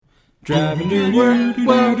Driving to work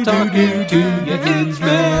while talking to you, it's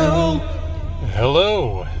Phil.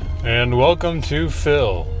 Hello, and welcome to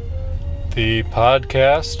Phil, the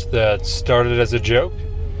podcast that started as a joke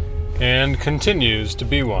and continues to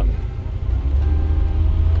be one.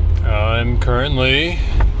 I'm currently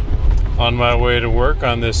on my way to work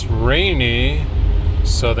on this rainy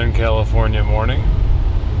Southern California morning.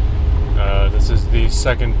 This is the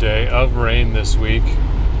second day of rain this week,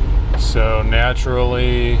 so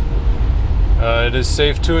naturally it is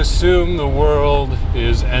safe to assume the world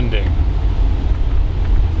is ending.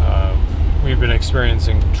 We've been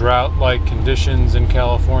experiencing drought-like conditions in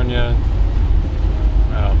California,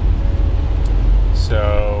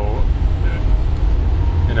 so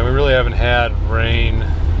we really haven't had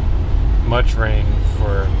much rain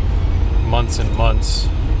for months and months,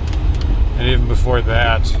 and even before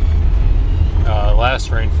that,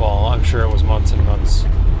 last rainfall, I'm sure it was months and months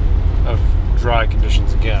of dry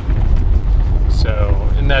conditions again. So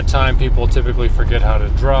in that time, people typically forget how to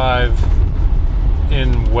drive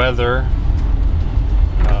in weather.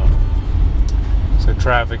 So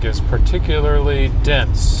traffic is particularly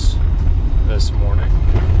dense this morning.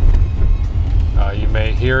 You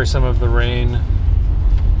may hear some of the rain.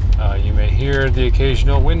 You may hear the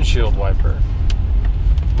occasional windshield wiper.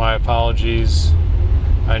 My apologies.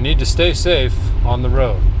 I need to stay safe on the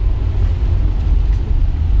road.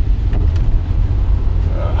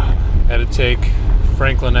 Had to take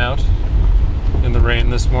Franklin out in the rain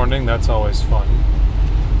this morning. That's always fun.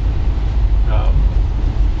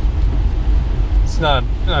 It's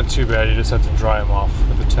not too bad. You just have to dry him off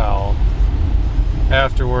with a towel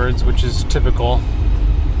afterwards, which is typical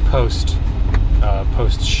post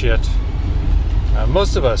shit.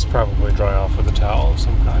 Most of us probably dry off with a towel of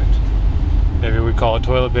some kind. Maybe we call it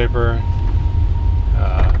toilet paper.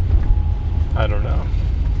 I don't know.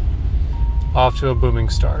 Off to a booming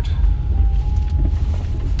start.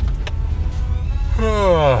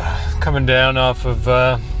 Coming down off of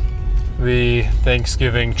the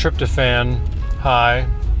Thanksgiving tryptophan high.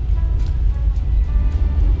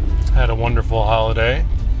 Had a wonderful holiday.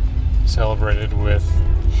 Celebrated with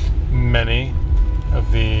many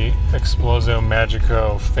of the Exploso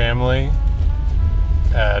Magico family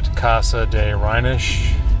at Casa de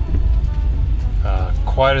Reinisch.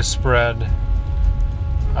 Quite a spread.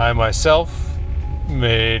 I myself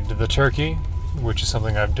made the turkey, which is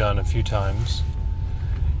something I've done a few times.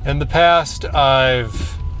 In the past,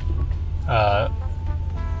 I've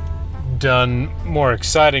done more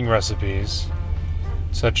exciting recipes,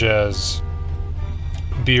 such as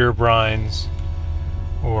beer brines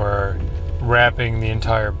or wrapping the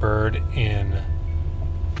entire bird in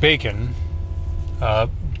bacon,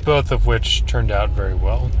 both of which turned out very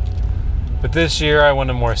well. But this year I went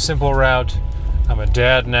a more simple route. I'm a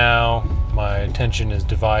dad now. My attention is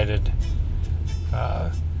divided.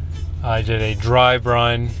 I did a dry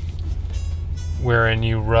brine wherein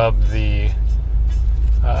you rub the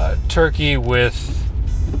turkey with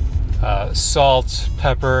salt,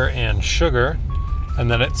 pepper, and sugar, and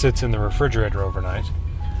then it sits in the refrigerator overnight.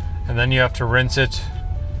 And then you have to rinse it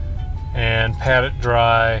and pat it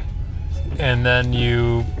dry, and then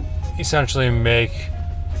you essentially make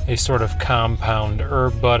a sort of compound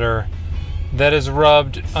herb butter that is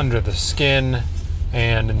rubbed under the skin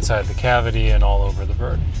and inside the cavity and all over the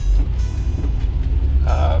bird.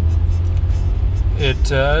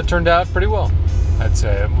 It turned out pretty well. I'd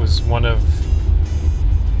say it was one of,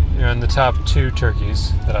 in the top 2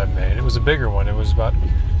 turkeys that I've made. It was a bigger one. It was about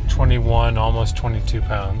 21, almost 22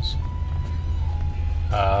 pounds.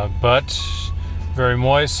 But very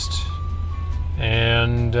moist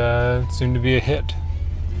and seemed to be a hit.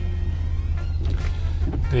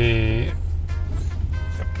 The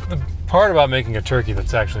part about making a turkey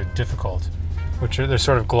that's actually difficult, which they're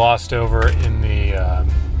sort of glossed over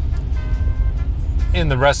in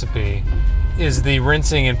the recipe, is the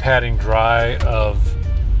rinsing and patting dry of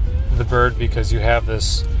the bird, because you have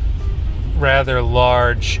this rather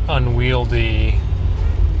large, unwieldy,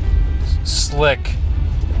 slick,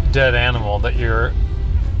 dead animal that you're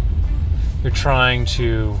trying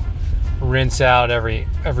to rinse out every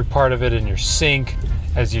part of it in your sink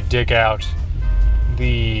as you dig out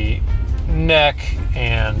the neck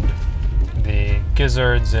and the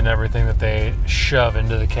gizzards and everything that they shove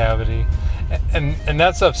into the cavity. And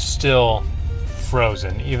that stuff's still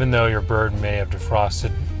frozen, even though your bird may have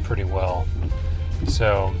defrosted pretty well.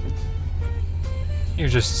 So you're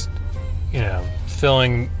just,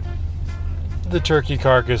 filling the turkey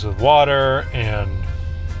carcass with water and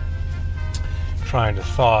trying to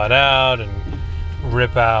thaw it out and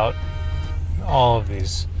rip out all of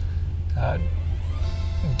these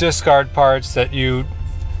discard parts that you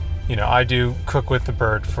I do cook with the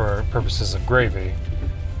bird for purposes of gravy,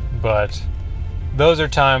 but those are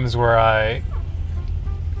times where I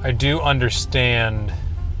do understand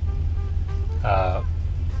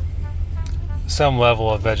some level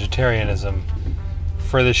of vegetarianism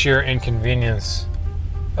for the sheer inconvenience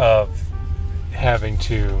of having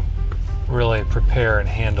to really prepare and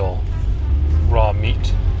handle raw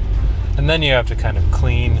meat. And then you have to kind of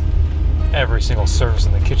clean every single surface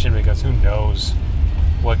in the kitchen because who knows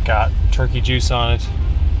what got turkey juice on it.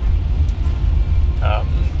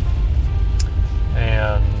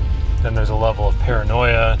 And then there's a level of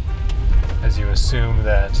paranoia as you assume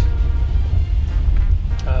that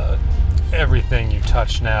everything you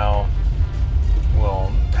touch now will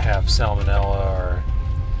have salmonella or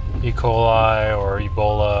E. coli or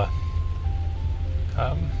Ebola.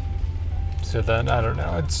 So then, I don't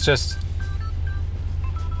know,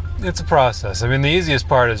 it's a process. I mean, the easiest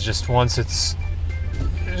part is just once it's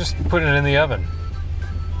just putting it in the oven.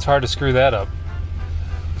 It's hard to screw that up.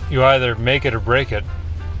 You either make it or break it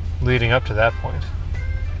leading up to that point.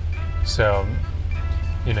 So,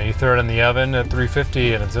 you throw it in the oven at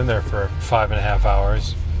 350 and it's in there for 5.5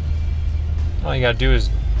 hours. All you gotta do is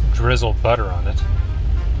drizzle butter on it.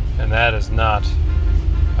 And that is not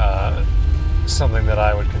something that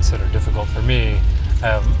I would consider difficult for me. I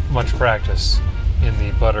have much practice in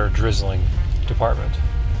the butter drizzling department.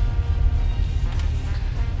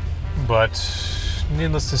 But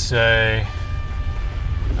needless to say,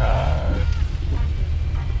 I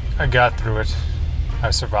got through it.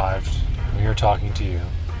 I survived. I'm here talking to you.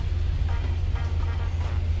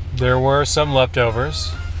 There were some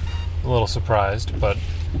leftovers. A little surprised, but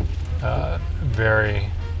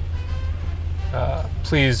very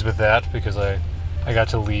pleased with that because I got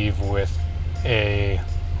to leave with a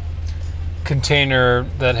container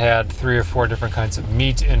that had 3 or 4 different kinds of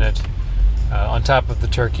meat in it. On top of the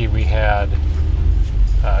turkey, we had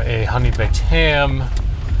a honey-baked ham,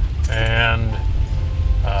 and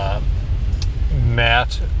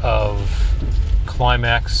Matt of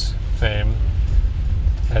Climax fame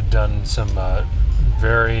had done some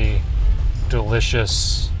very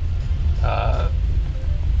delicious,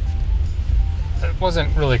 it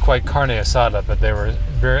wasn't really quite carne asada, but they were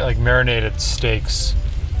very marinated steaks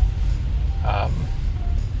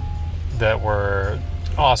that were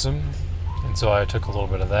awesome. And so I took a little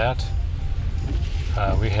bit of that.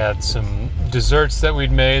 We had some desserts that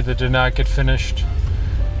we'd made that did not get finished.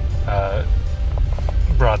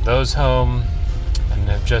 Brought those home and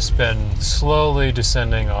have just been slowly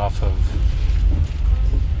descending off of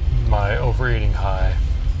my overeating high.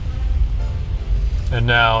 And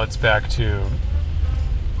now it's back to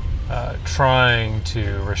trying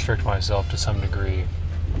to restrict myself to some degree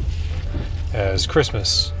as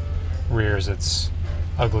Christmas rears its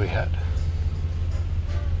ugly head.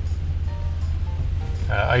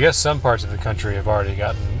 I guess some parts of the country have already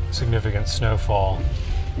gotten significant snowfall,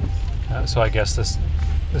 so I guess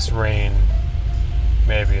this rain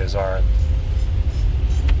maybe is our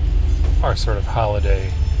sort of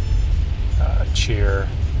holiday cheer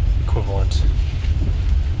equivalent.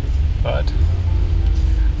 But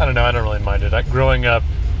I don't know, I don't really mind it. Growing up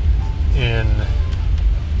in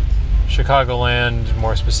Chicagoland,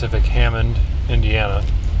 more specific Hammond, Indiana,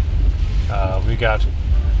 we got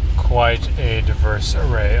quite a diverse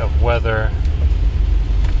array of weather.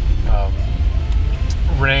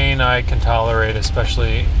 Rain I can tolerate,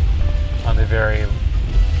 especially on the very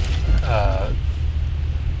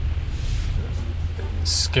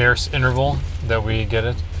scarce interval that we get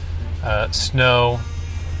it. Snow,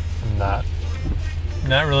 I'm not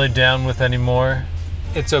really down with anymore.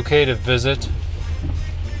 It's okay to visit,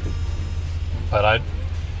 but I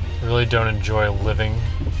really don't enjoy living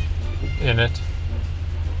in it.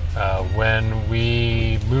 When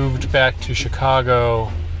we moved back to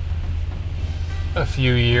Chicago a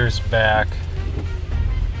few years back,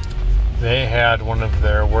 they had one of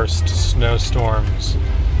their worst snowstorms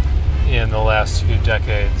in the last few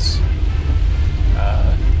decades,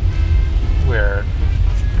 where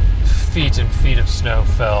feet and feet of snow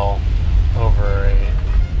fell over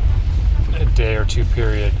a day or two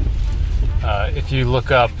period. If you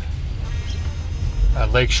look up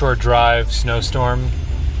Lakeshore Drive snowstorm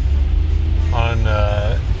on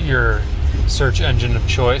your search engine of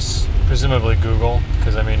choice, presumably Google,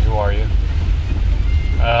 because I mean, who are you?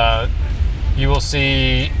 You will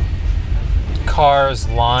see cars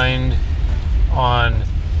lined on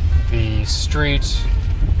the street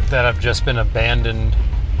that have just been abandoned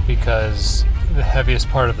because the heaviest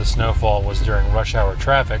part of the snowfall was during rush hour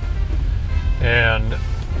traffic, and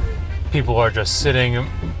people are just sitting,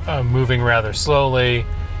 moving rather slowly,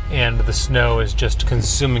 and the snow is just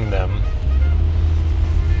consuming them.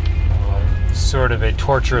 Sort of a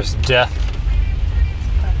torturous death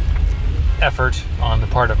effort on the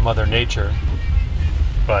part of Mother Nature.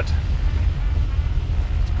 But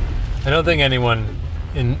I don't think anyone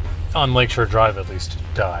on Lakeshore Drive at least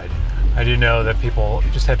died. I do know that people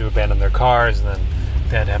just had to abandon their cars, and then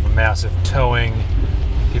they had to have a massive towing.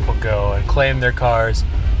 People go and claim their cars.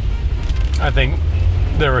 I think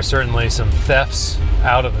there were certainly some thefts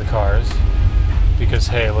out of the cars because,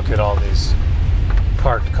 hey, look at all these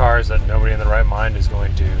parked cars that nobody in their right mind is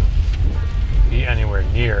going to be anywhere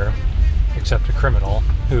near except a criminal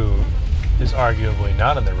who is arguably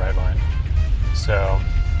not in their right mind. So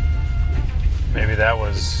maybe that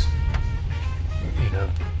was,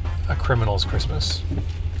 a criminal's Christmas.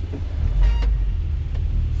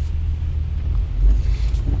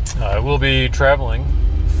 I will be traveling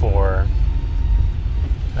for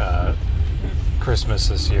Christmas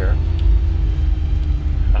this year.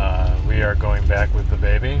 We are going back with the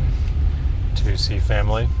baby to see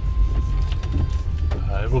family.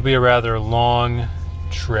 It will be a rather long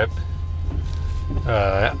trip.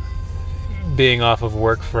 Being off of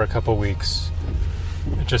work for a couple weeks,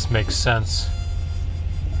 it just makes sense.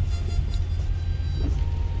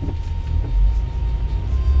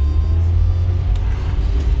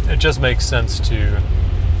 It just makes sense to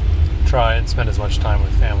try and spend as much time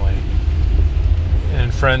with family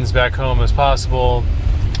and friends back home as possible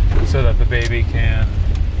so that the baby can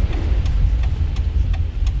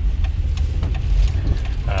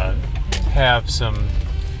have some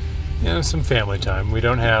family time. We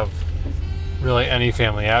don't have really any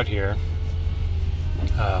family out here.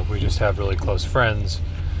 We just have really close friends,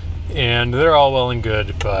 and they're all well and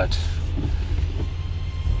good, but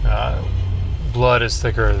blood is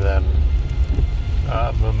thicker than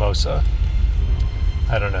mimosa.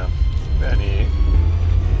 I don't know any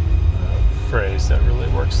phrase that really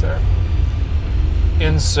works there.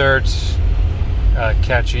 Insert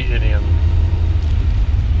catchy idiom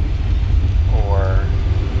or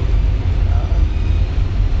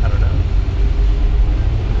I don't know,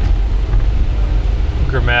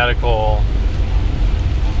 grammatical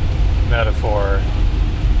metaphor.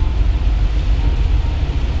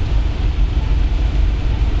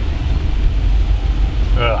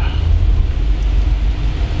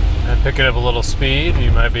 I'm picking up a little speed.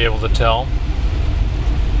 You might be able to tell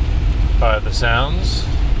by the sounds.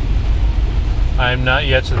 I'm not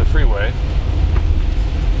yet to the freeway.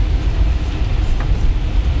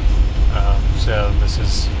 So this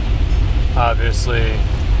is obviously,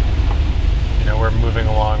 we're moving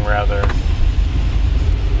along rather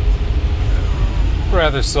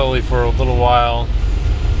slowly for a little while.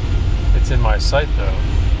 It's in my sight though.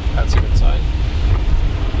 That's a good sign.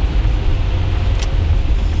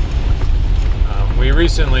 We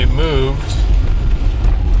recently moved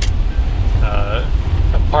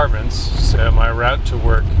apartments, so my route to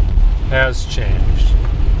work has changed.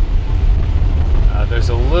 There's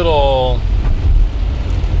a little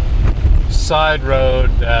side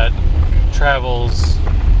road that travels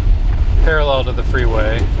parallel to the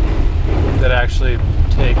freeway that actually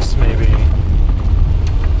takes maybe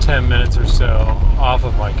 10 minutes or so off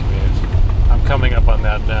of my commute. I'm coming up on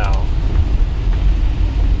that now.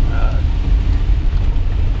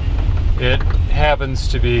 It happens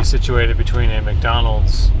to be situated between a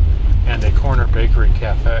McDonald's and a corner bakery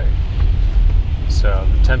cafe. So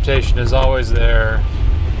the temptation is always there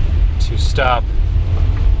to stop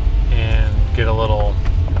and get a little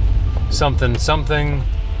something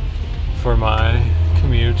for my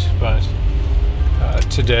commute, but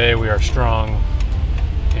today we are strong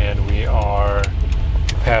and we are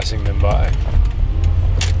passing them by.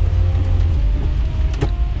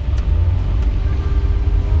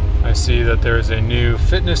 I see that there is a new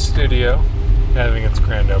fitness studio having its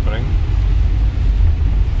grand opening.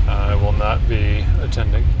 I will not be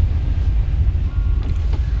attending.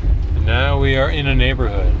 And now we are in a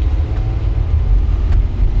neighborhood.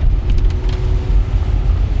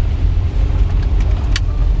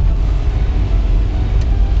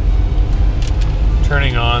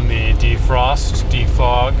 Turning on the defrost,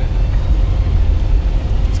 defog.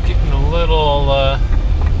 It's getting a little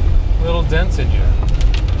dense in here.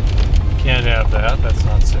 Can't have that. That's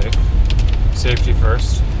not safe. Safety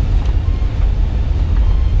first.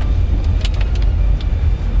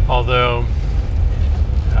 Although,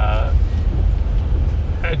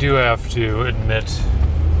 I do have to admit,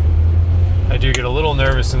 I do get a little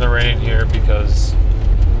nervous in the rain here because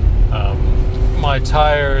my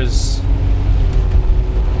tires,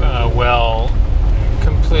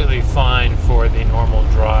 completely fine for the normal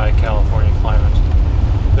dry California climate.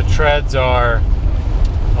 The treads are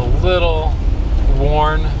a a little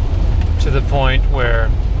worn to the point where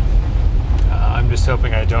I'm just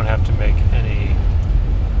hoping I don't have to make any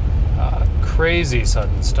crazy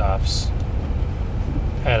sudden stops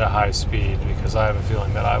at a high speed, because I have a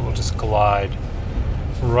feeling that I will just glide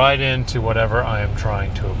right into whatever I am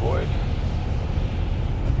trying to avoid.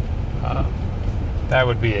 That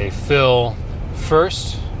would be a Phil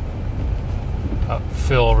first.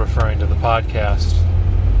 Phil referring to the podcast.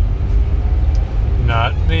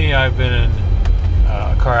 Not me. I've been in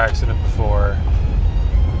a car accident before,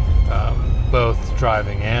 both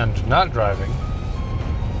driving and not driving.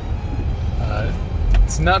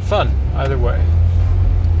 It's not fun either way.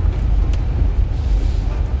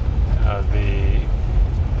 The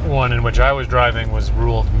one in which I was driving was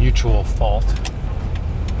ruled mutual fault,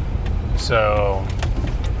 so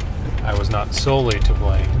I was not solely to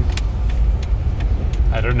blame.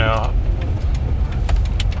 I don't know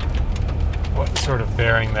what sort of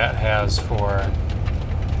bearing that has for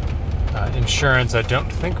insurance. I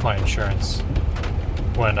don't think my insurance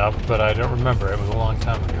went up, but I don't remember. It was a long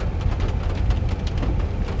time ago.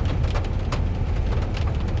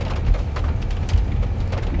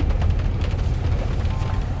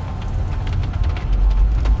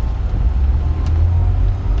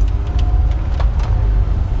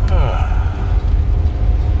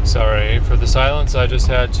 Sorry for the silence. I just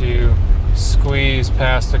had to squeeze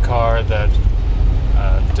past a car that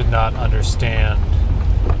did not understand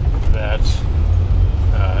that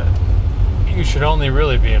you should only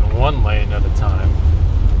really be in one lane at a time,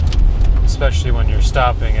 especially when you're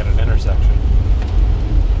stopping at an intersection.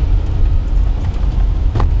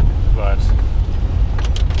 But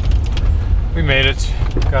we made it,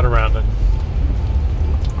 got around it.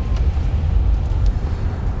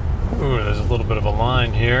 Ooh, there's a little bit of a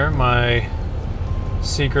line here. My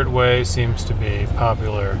secret way seems to be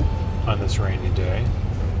popular on this rainy day.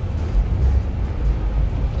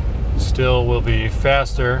 Still will be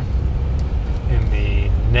faster in the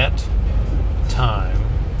net time.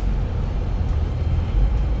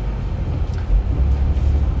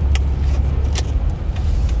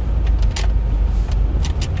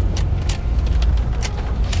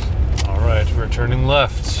 All right, we're turning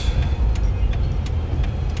left.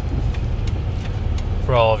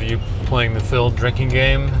 For all of you playing the Phil drinking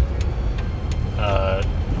game,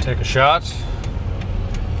 take a shot.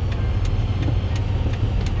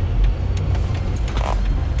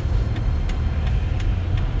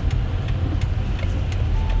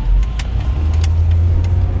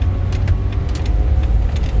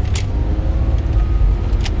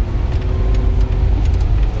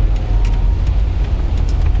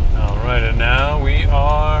 Alright, and now we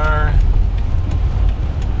are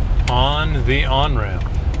on the on-ramp.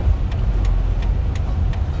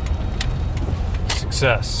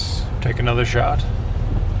 Success. Take another shot.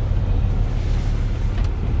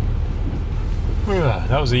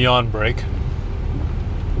 That was a yawn break.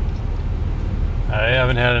 I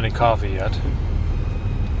haven't had any coffee yet,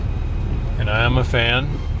 and I am a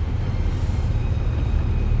fan.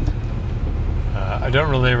 I don't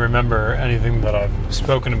really remember anything that I've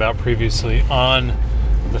spoken about previously on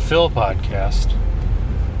the Phil podcast,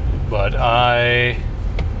 but I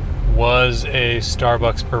was a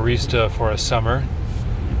Starbucks barista for a summer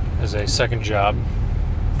as a second job,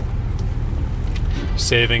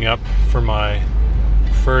 saving up for my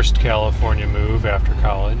first California move after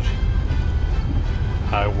college.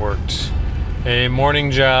 I worked a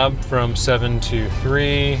morning job from 7 to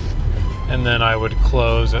 3, and then I would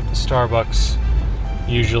close at the Starbucks,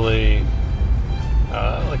 usually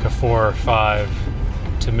like a 4 or 5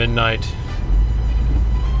 to midnight.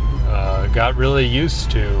 Got really used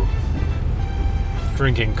to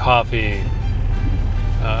drinking coffee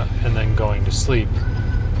and then going to sleep,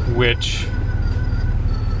 which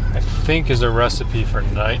I think is a recipe for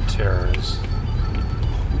night terrors,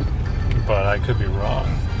 but I could be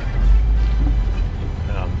wrong.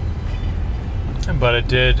 But it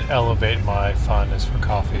did elevate my fondness for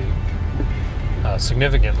coffee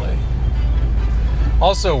significantly.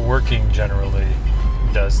 Also, working generally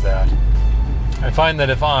does that. I find that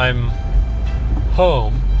if I'm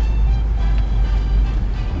home,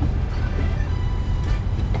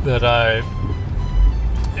 that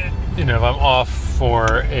if I'm off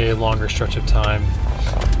for a longer stretch of time,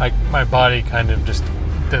 my body kind of just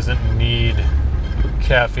doesn't need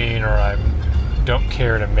caffeine, or I don't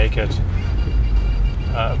care to make it.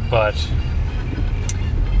 But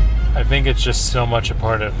I think it's just so much a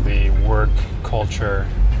part of the work culture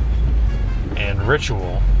and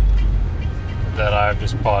ritual that I've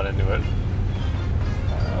just bought into it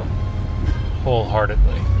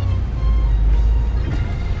wholeheartedly.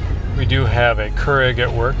 We do have a Keurig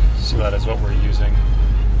at work, so that is what we're using.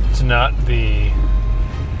 It's not the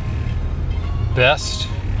best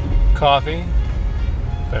coffee,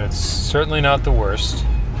 but it's certainly not the worst.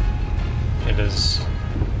 It is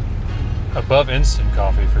above instant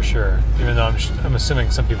coffee for sure, even though I'm assuming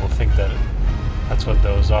some people think that that's what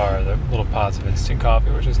those are, the little pots of instant coffee,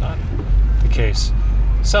 which is not the case.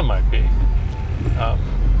 Some might be.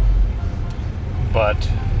 But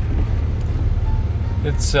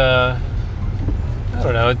it's, I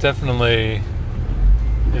don't know, it definitely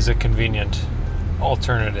is a convenient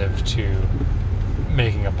alternative to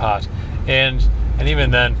making a pot. And even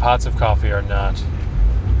then, pots of coffee are not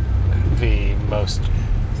the most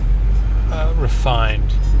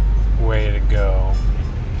refined way to go.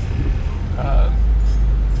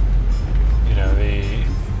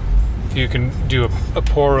 If you can do a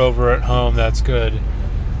pour over at home, that's good.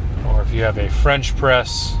 Or if you have a French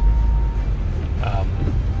press,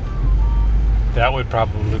 that would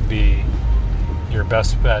probably be your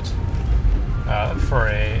best bet for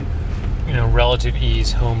a relative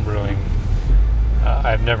ease home brewing.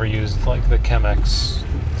 I've never used like the Chemex,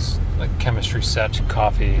 like chemistry set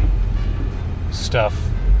coffee stuff.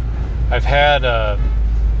 I've had I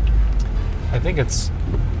think it's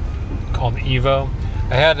called Evo.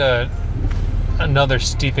 I had another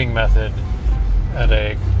steeping method at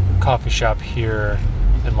a coffee shop here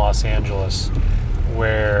in Los Angeles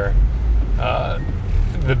where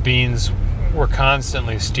the beans were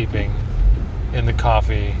constantly steeping in the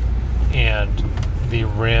coffee, and the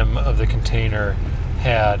rim of the container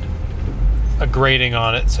had a grating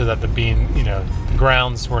on it so that the the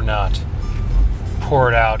grounds were not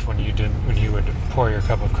poured out when you would pour your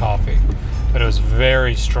cup of coffee. But it was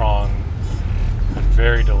very strong and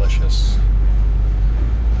very delicious.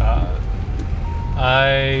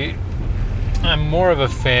 I'm more of a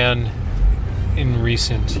fan in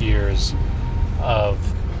recent years of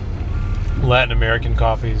Latin American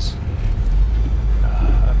coffees.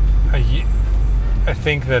 I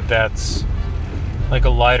think that's like a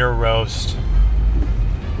lighter roast.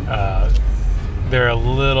 They're a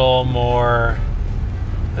little more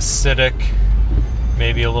acidic,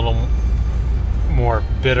 maybe a little more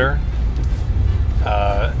bitter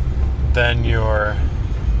than your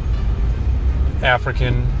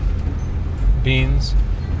African beans.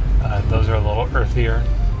 Those are a little earthier.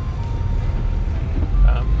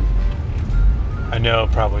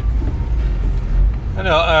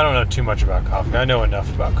 I don't know too much about coffee. I know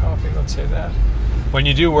enough about coffee, let's say that. When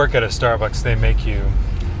you do work at a Starbucks, they make you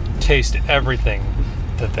taste everything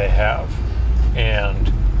that they have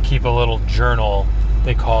and keep a little journal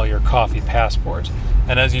they call your coffee passport.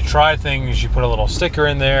 And as you try things, you put a little sticker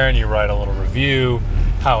in there and you write a little review,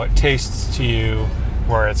 how it tastes to you,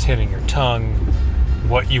 where it's hitting your tongue,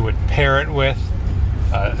 what you would pair it with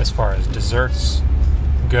as far as desserts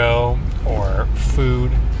go or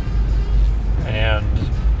food. And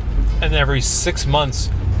every 6 months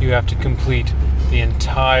you have to complete the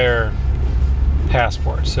entire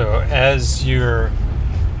passport. So as your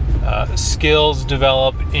skills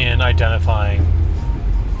develop in identifying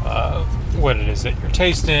what it is that you're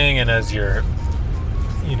tasting, and as your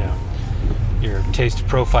taste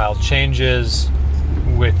profile changes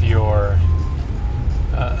with your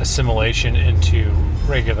assimilation into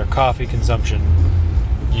regular coffee consumption,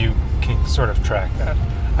 you can sort of track that.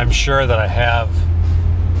 I'm sure that I have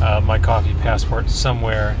my coffee passport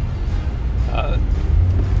somewhere.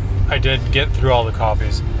 I did get through all the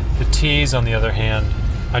coffees. The teas, on the other hand,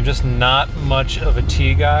 I'm just not much of a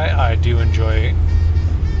tea guy. I do enjoy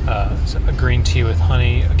a green tea with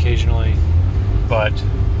honey occasionally, but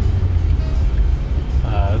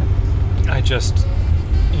I just,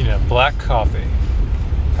 black coffee.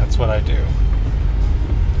 That's what I do.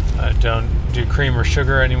 I don't do cream or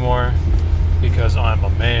sugar anymore because I'm a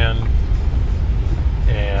man,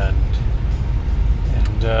 and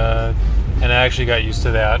I actually got used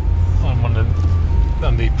to that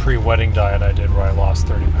on the pre-wedding diet I did, where I lost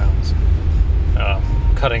 30 pounds,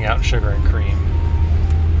 cutting out sugar and cream,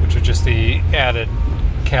 which are just the added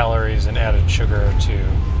calories and added sugar to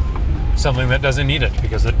something that doesn't need it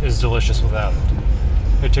because it is delicious without it.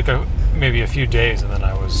 It took maybe a few days and then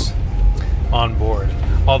I was on board.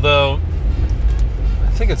 Although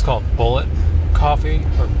I think it's called bullet coffee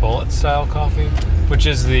or bullet style coffee, which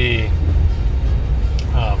is the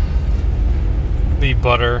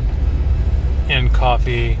butter and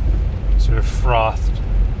coffee sort of frothed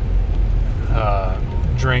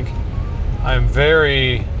drink. I'm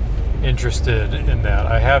very interested in that.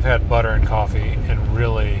 I have had butter and coffee and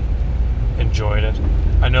really enjoyed it.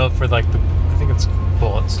 I know for I think it's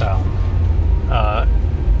bullet style.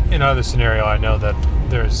 In other scenario, I know that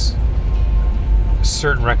there's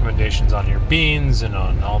certain recommendations on your beans and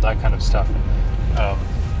on all that kind of stuff.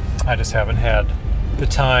 I just haven't had the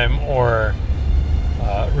time or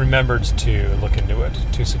remembered to look into it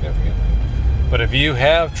too significantly. But if you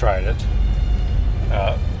have tried it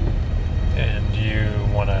and you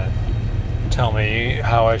want to tell me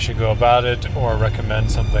how I should go about it or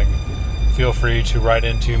recommend something, feel free to write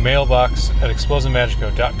into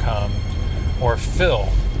mailbox@explosivemagico.com or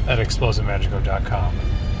phil@explosivemagico.com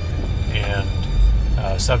and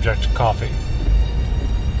subject coffee.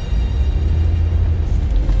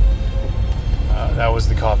 That was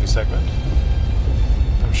the coffee segment.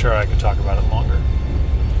 I'm sure I could talk about it longer.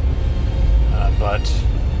 But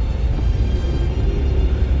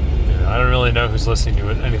I don't really know who's listening to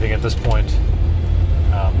anything at this point.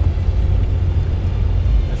 I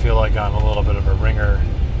feel like I'm a little bit of a ringer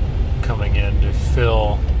coming in to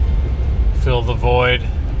fill the void.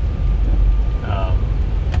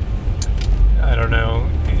 I don't know,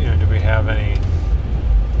 do we have any...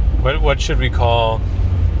 What should we call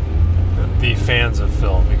the fans of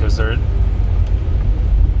Phil? Because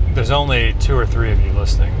there's only 2 or 3 of you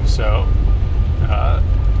listening, so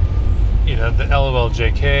the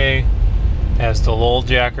LOLJK has the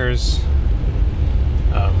Loljackers.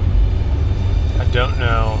 I don't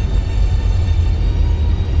know,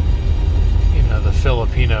 the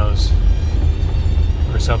Filipinos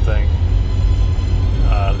or something.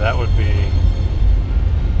 That would be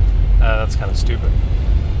that's kind of stupid.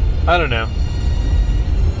 I don't know.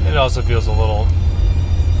 It also feels a little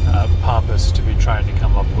pompous to be trying to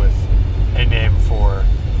come up with a name for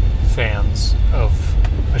fans of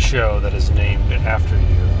a show that is named after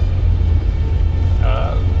you.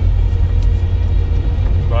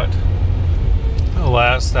 But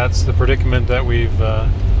alas, that's the predicament that we've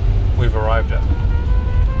arrived at.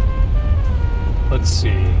 Let's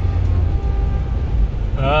see.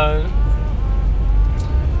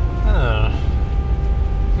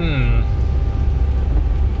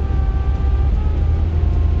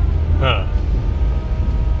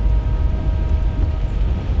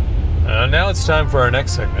 Now it's time for our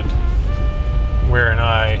next segment, wherein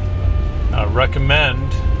I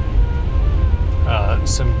recommend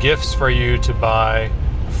some gifts for you to buy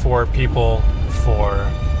for people for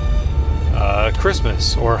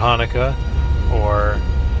Christmas or Hanukkah or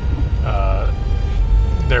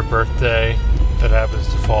their birthday that happens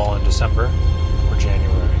to fall in December or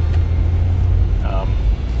January.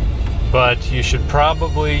 But you should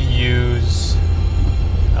probably use,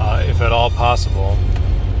 if at all possible,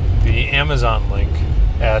 the Amazon link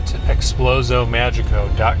at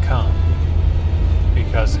explosomagico.com,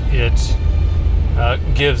 because it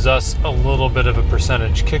gives us a little bit of a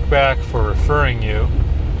percentage kickback for referring you,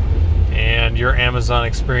 and your Amazon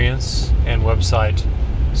experience and website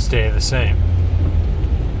stay the same.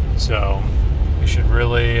 So you should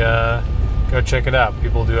really go check it out.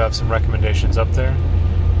 People do have some recommendations up there.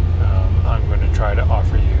 I'm going to try to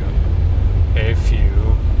offer you a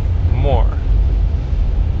few more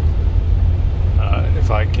if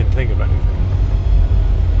I can think of anything.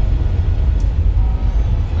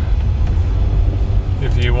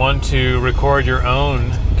 If you want to record your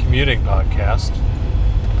own commuting podcast,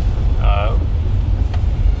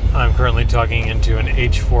 I'm currently talking into an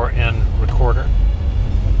H4n recorder.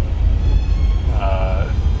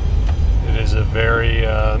 It is a very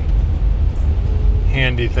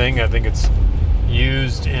handy thing. I think it's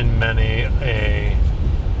used in many a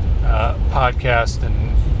podcast,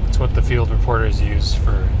 and it's what the field reporters use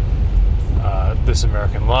for This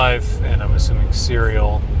American Life, and I'm assuming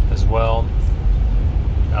Serial as well.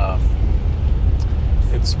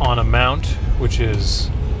 It's on a mount, which is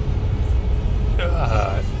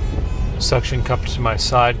suction cupped to my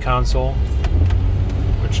side console,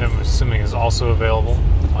 which I'm assuming is also available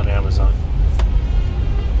on Amazon.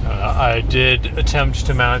 I did attempt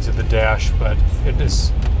to mount it to the dash, but it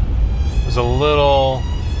was a little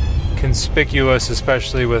conspicuous,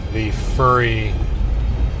 especially with the furry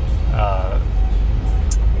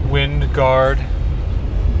wind guard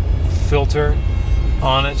filter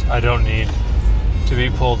on it. I don't need to be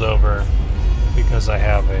pulled over because I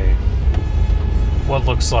have what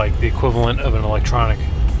looks like the equivalent of an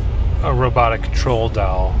a robotic control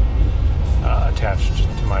dial attached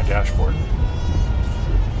to my dashboard.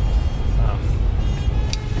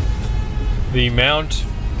 The mount,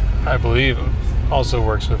 I believe, also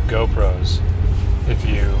works with GoPros. If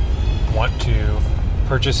you want to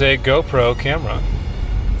purchase a GoPro camera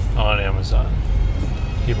on Amazon,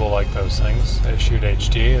 people like those things. They shoot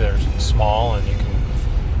HD, they're small, and you can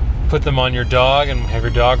put them on your dog and have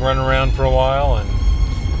your dog run around for a while and,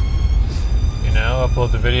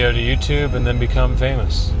 upload the video to YouTube and then become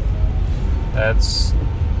famous. That's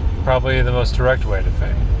probably the most direct way to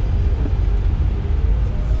fame.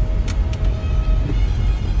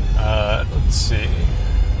 Let's see.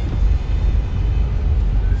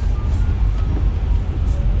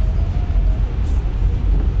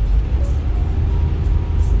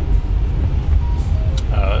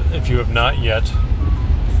 If you have not yet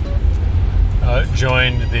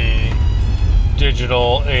joined the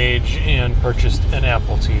digital age and purchased an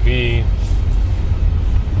Apple TV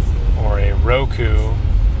or a Roku,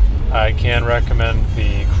 I can recommend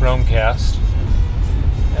the Chromecast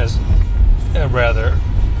as a rather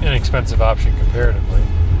inexpensive option comparatively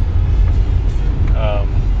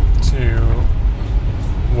to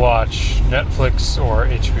watch Netflix or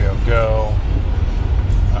HBO Go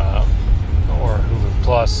or Hulu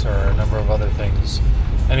Plus or a number of other things.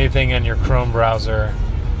 Anything in your Chrome browser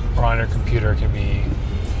or on your computer can be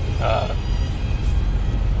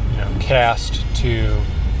cast to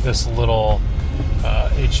this little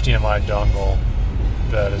HDMI dongle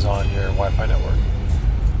that is on your Wi-Fi network.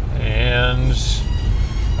 And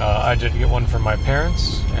I did get one from my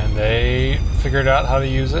parents, and they figured out how to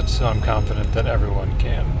use it, so I'm confident that everyone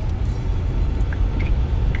can.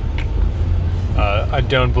 I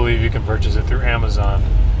don't believe you can purchase it through Amazon,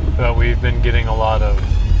 but we've been getting a lot of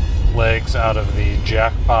legs out of the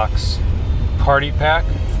Jackbox Party Pack,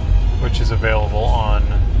 which is available on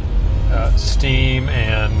Steam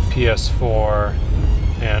and PS4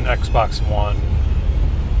 and Xbox One,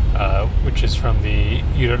 which is from the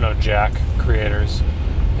You Don't Know Jack creators.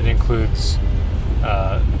 It includes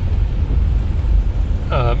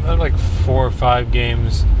like 4 or 5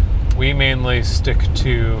 games. We mainly stick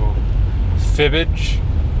to Fibbage,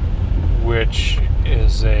 which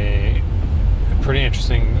is a pretty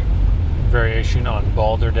interesting variation on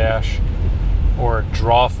Balderdash, or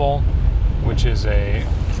Drawful, which is a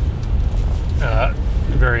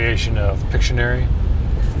variation of Pictionary.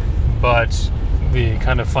 But the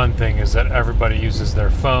kind of fun thing is that everybody uses their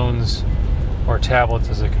phones or tablets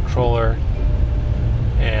as a controller,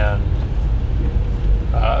 and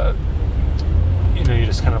you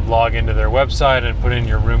just kind of log into their website and put in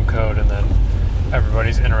your room code, and then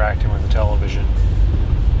everybody's interacting with the television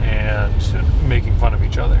and making fun of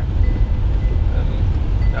each other.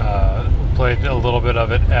 And, we played a little bit of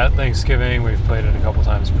it at Thanksgiving. We've played it a couple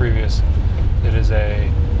times previous. It is a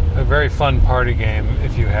very fun party game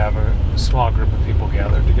if you have a small group of people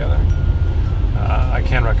gathered together. I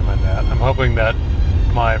can recommend that. I'm hoping that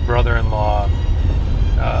my brother-in-law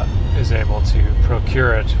is able to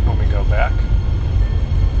procure it when we go back.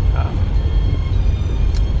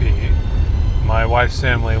 My wife's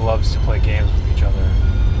family loves to play games with each other,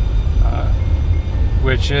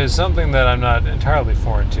 which is something that I'm not entirely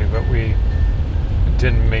foreign to, but we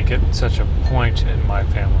didn't make it such a point in my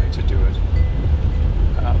family to do it.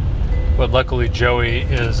 But luckily Joey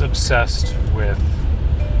is obsessed with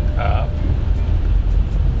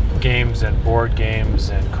games and board games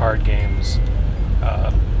and card games,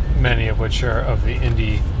 many of which are of the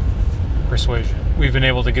indie persuasion. We've been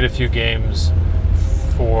able to get a few games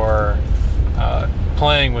for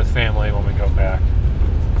playing with family when we go back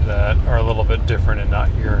that are a little bit different and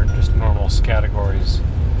not your just normal categories,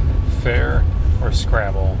 Fair or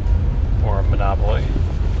Scrabble or Monopoly.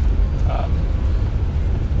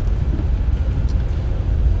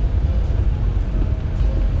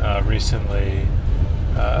 Recently,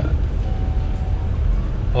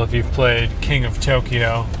 well, if you've played King of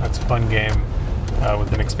Tokyo, that's a fun game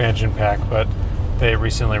with an expansion pack, but they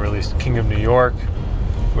recently released King of New York,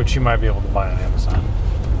 which you might be able to buy on Amazon.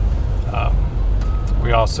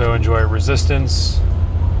 We also enjoy Resistance,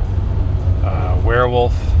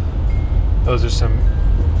 Werewolf. Those are some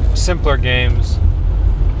simpler games.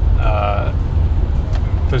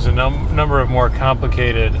 There's a number of more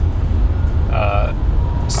complicated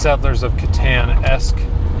Settlers of Catan-esque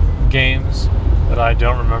games that I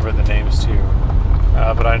don't remember the names to,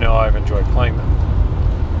 but I know I've enjoyed playing them.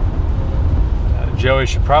 Joey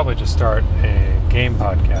should probably just start a game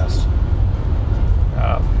podcast.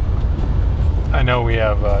 I know we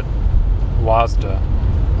have WASDA,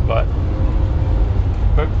 but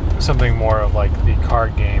something more of like the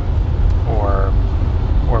card game or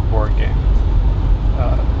board game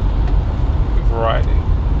variety.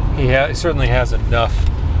 He certainly has enough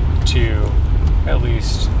to at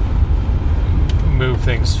least move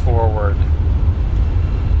things forward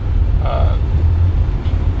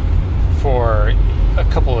for a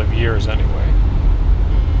couple of years anyway.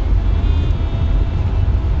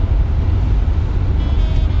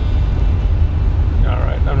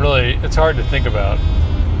 Alright, it's hard to think about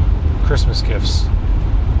Christmas gifts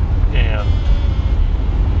and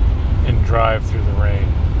drive through the rain.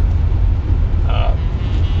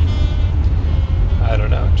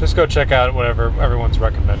 just go check out whatever everyone's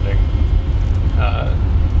recommending.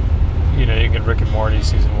 You can get Rick and Morty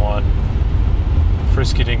season 1.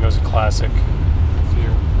 Frisky Dingo's a classic.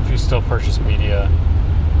 If you still purchase media,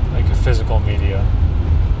 like a physical media.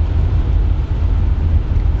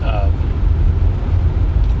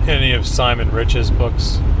 Any of Simon Rich's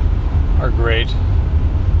books are great.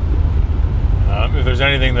 If there's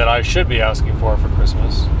anything that I should be asking for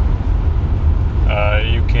Christmas,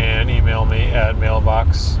 you can email me at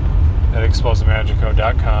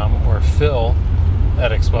mailbox@explosivemagico.com or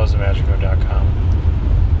phil@explosivemagico.com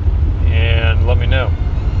and let me know.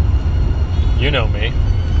 You know me.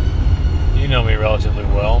 You know me relatively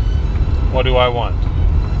well. What do I want?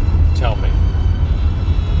 Tell me.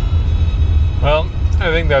 Well,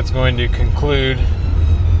 I think that's going to conclude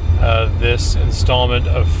this installment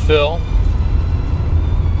of Phil.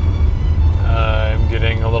 I'm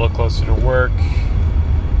getting a little closer to work,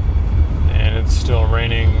 and it's still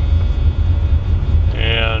raining,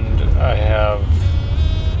 and I have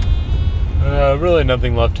really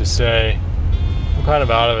nothing left to say. I'm kind of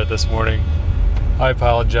out of it this morning. I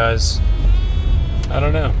apologize. I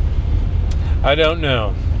don't know.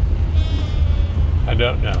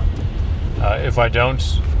 If I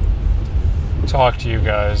don't talk to you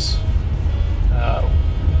guys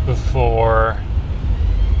before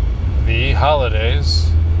the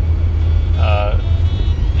holidays,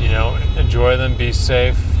 enjoy them, be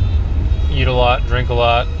safe, eat a lot, drink a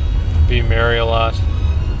lot, be merry a lot.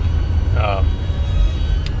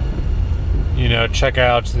 Check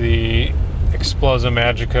out the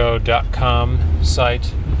explosivemagico.com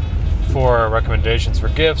site for recommendations for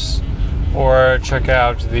gifts, or check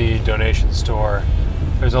out the donation store.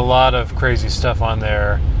 There's a lot of crazy stuff on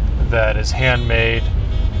there that is handmade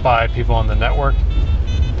by people on the network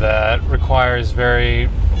that requires very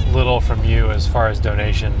little from you as far as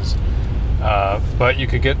donations, but you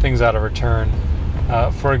could get things out of return.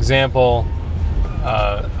 For example,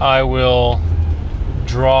 I will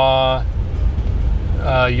draw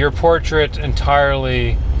your portrait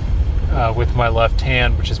entirely with my left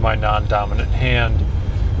hand, which is my non-dominant hand.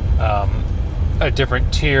 At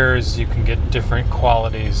different tiers, you can get different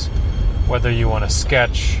qualities, whether you want to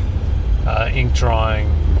sketch, ink drawing,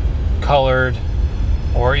 colored,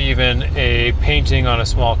 or even a painting on a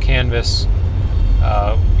small canvas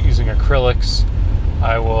using acrylics.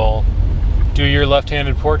 I will do your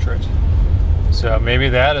left-handed portrait. So maybe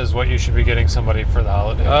that is what you should be getting somebody for the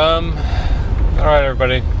holiday. All right,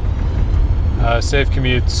 everybody. Safe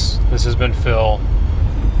commutes. This has been Phil.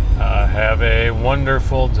 Have a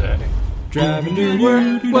wonderful day. Driving to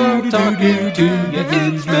work while talking to your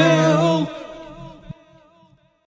kids, Phil.